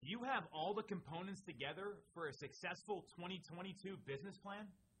have all the components together for a successful 2022 business plan?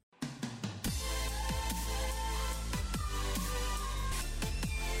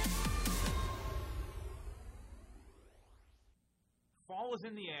 Fall is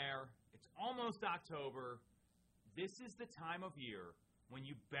in the air. It's almost October. This is the time of year when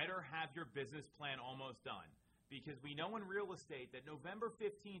you better have your business plan almost done. Because we know in real estate that November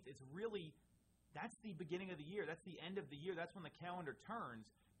 15th is really, that's the beginning of the year. That's the end of the year. That's when the calendar turns,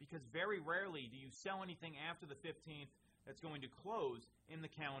 because very rarely do you sell anything after the 15th that's going to close in the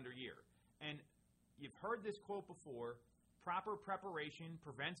calendar year. And you've heard this quote before, proper preparation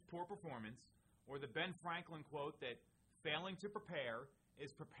prevents poor performance, or the Ben Franklin quote that failing to prepare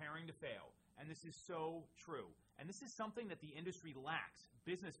is preparing to fail. And this is so true. And this is something that the industry lacks,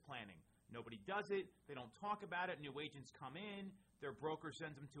 business planning. Nobody does it. They don't talk about it. New agents come in. Their broker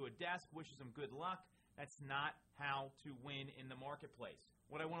sends them to a desk, wishes them good luck. That's not how to win in the marketplace.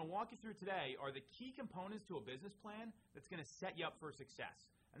 What I want to walk you through today are the key components to a business plan that's going to set you up for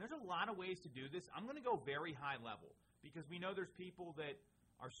success. And there's a lot of ways to do this. I'm going to go very high level because we know there's people that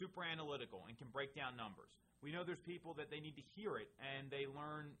are super analytical and can break down numbers. We know there's people that they need to hear it and they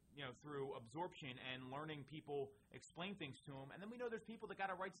learn, through absorption and learning people explain things to them. And then we know there's people that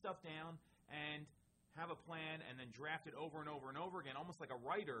got to write stuff down and have a plan and then draft it over and over and over again, almost like a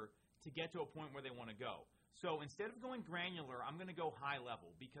writer, to get to a point where they want to go. So instead of going granular, I'm going to go high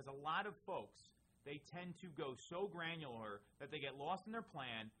level because a lot of folks, they tend to go so granular that they get lost in their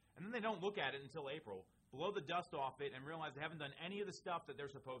plan and then they don't look at it until April, blow the dust off it, and realize they haven't done any of the stuff that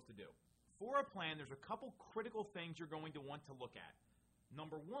they're supposed to do. For a plan, there's a couple critical things you're going to want to look at.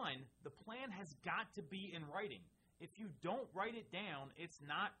 Number one, the plan has got to be in writing. If you don't write it down, it's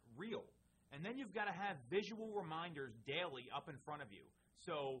not real. And then you've got to have visual reminders daily up in front of you.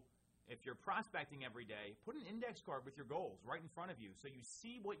 So if you're prospecting every day, put an index card with your goals right in front of you so you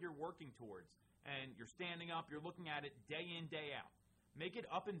see what you're working towards. And you're standing up, you're looking at it day in, day out. Make it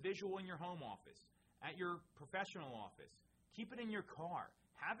up and visual in your home office, at your professional office. Keep it in your car.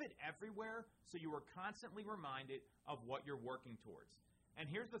 Have it everywhere so you are constantly reminded of what you're working towards. And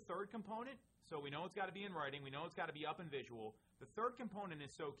here's the third component. So we know it's got to be in writing. We know it's got to be up and visual. The third component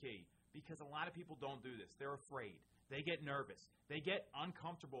is so key because a lot of people don't do this. They're afraid. They get nervous. They get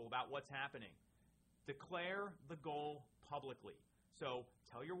uncomfortable about what's happening. Declare the goal publicly. So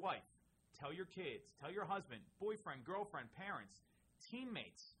tell your wife, tell your kids, tell your husband, boyfriend, girlfriend, parents,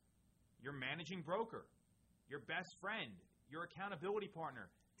 teammates, your managing broker, your best friend, your accountability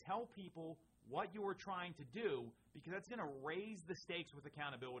partner. Tell people what you are trying to do because that's going to raise the stakes with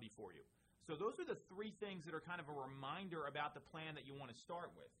accountability for you. So those are the three things that are kind of a reminder about the plan that you want to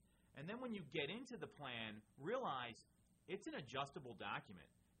start with. And then when you get into the plan, realize it's an adjustable document.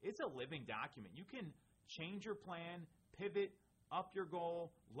 It's a living document. You can change your plan, pivot, up your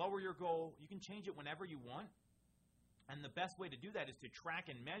goal, lower your goal. You can change it whenever you want. And the best way to do that is to track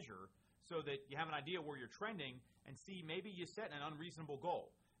and measure so that you have an idea where you're trending and see maybe you set an unreasonable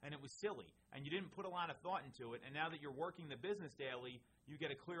goal and it was silly and you didn't put a lot of thought into it, and now that you're working the business daily, you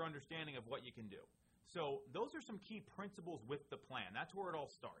get a clear understanding of what you can do. So those are some key principles with the plan. That's where it all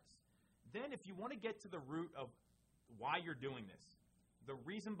starts. Then if you want to get to the root of why you're doing this, the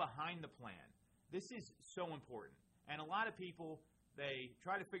reason behind the plan, this is so important. And a lot of people, they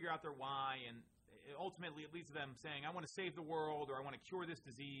try to figure out their why, and ultimately it leads to them saying, I want to save the world or I want to cure this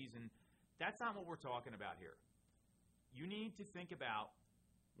disease, and that's not what we're talking about here. You need to think about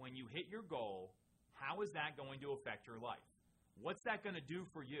when you hit your goal, how is that going to affect your life? What's that going to do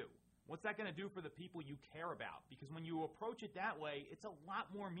for you? What's that going to do for the people you care about? Because when you approach it that way, it's a lot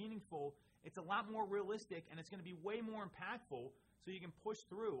more meaningful, it's a lot more realistic, and it's going to be way more impactful so you can push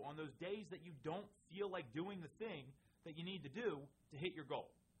through on those days that you don't feel like doing the thing that you need to do to hit your goal.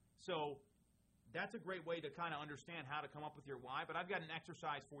 So that's a great way to kind of understand how to come up with your why, but I've got an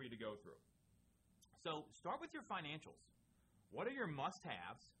exercise for you to go through. So start with your financials. What are your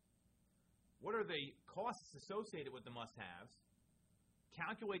must-haves? What are the costs associated with the must-haves?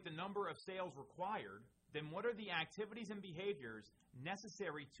 Calculate the number of sales required. Then what are the activities and behaviors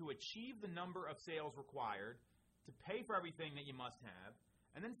necessary to achieve the number of sales required to pay for everything that you must have?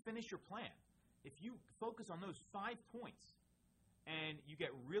 And then finish your plan. If you focus on those 5 points and you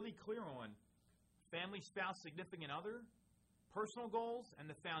get really clear on family, spouse, significant other, personal goals, and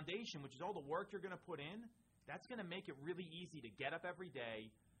the foundation, which is all the work you're going to put in, that's going to make it really easy to get up every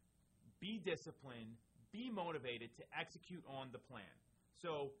day, be disciplined, be motivated to execute on the plan.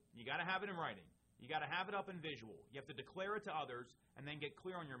 So you got to have it in writing. You got to have it up in visual. You have to declare it to others and then get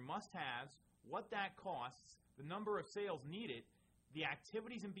clear on your must-haves, what that costs, the number of sales needed, the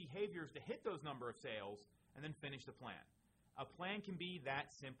activities and behaviors to hit those number of sales, and then finish the plan. A plan can be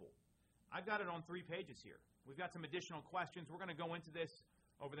that simple. I've got it on 3 pages here. We've got some additional questions. We're going to go into this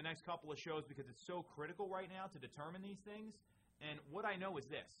over the next couple of shows because it's so critical right now to determine these things. And what I know is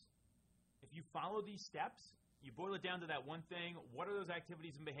this. If you follow these steps, you boil it down to that one thing, what are those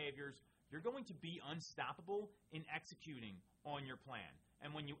activities and behaviors? You're going to be unstoppable in executing on your plan.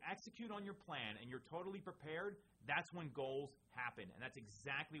 And when you execute on your plan and you're totally prepared, that's when goals happen. And that's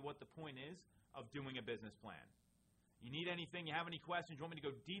exactly what the point is of doing a business plan. You need anything, you have any questions, you want me to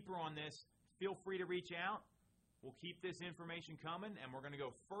go deeper on this, feel free to reach out. We'll keep this information coming, and we're going to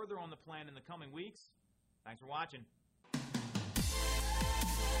go further on the plan in the coming weeks. Thanks for watching.